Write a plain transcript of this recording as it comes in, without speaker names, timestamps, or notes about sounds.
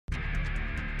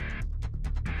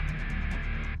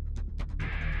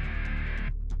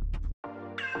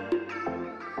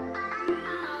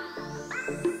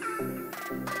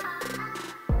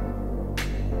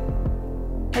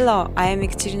Hello, I am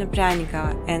Ekaterina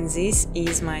Pryanikova and this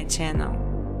is my channel.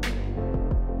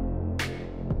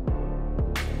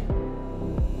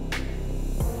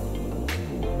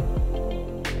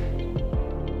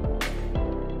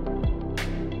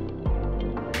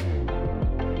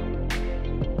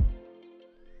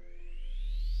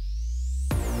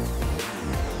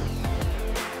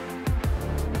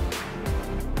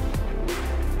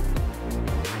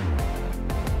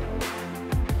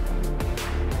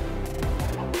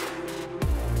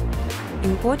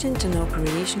 Important to know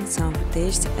creation some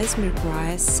footage as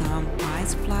requires some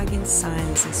Python plugins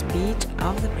sign the speed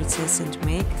of the process and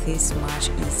make this much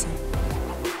easier.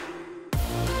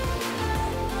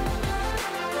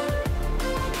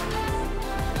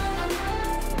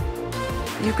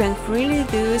 You can freely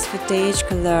use footage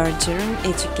color during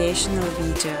educational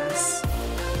videos.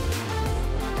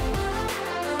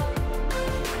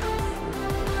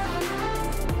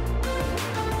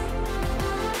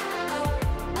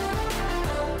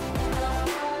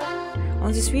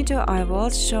 On this video I will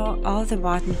show all the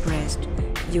buttons pressed.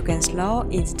 You can slow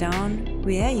it down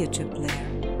via YouTube player.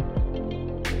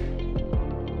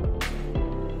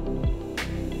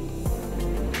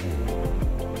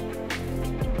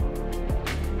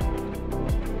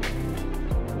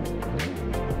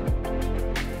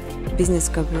 Business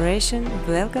cooperation,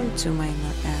 welcome to my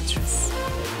email address.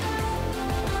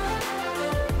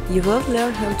 You will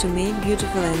learn how to make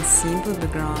beautiful and simple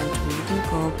background with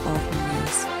Cope of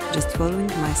News, just following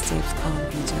my steps on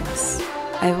videos.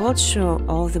 I will show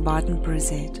all the button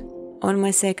preset. On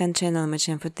my second channel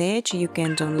Machine Footage you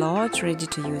can download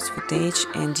ready-to-use footage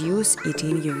and use it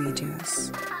in your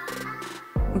videos.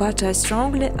 But I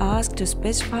strongly ask to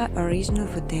specify original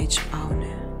footage only.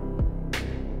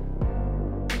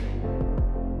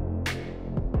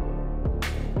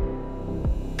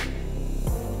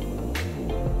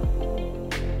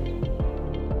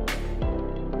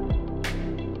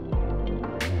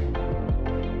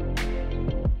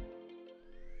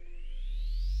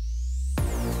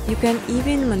 You can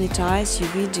even monetize your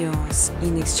videos.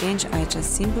 In exchange, I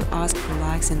just simply ask for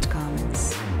likes and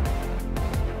comments.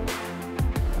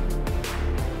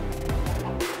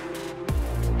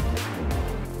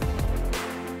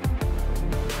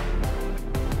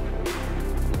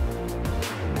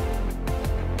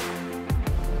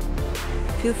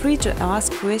 Feel free to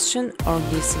ask questions or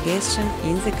give suggestions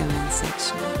in the comment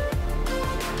section.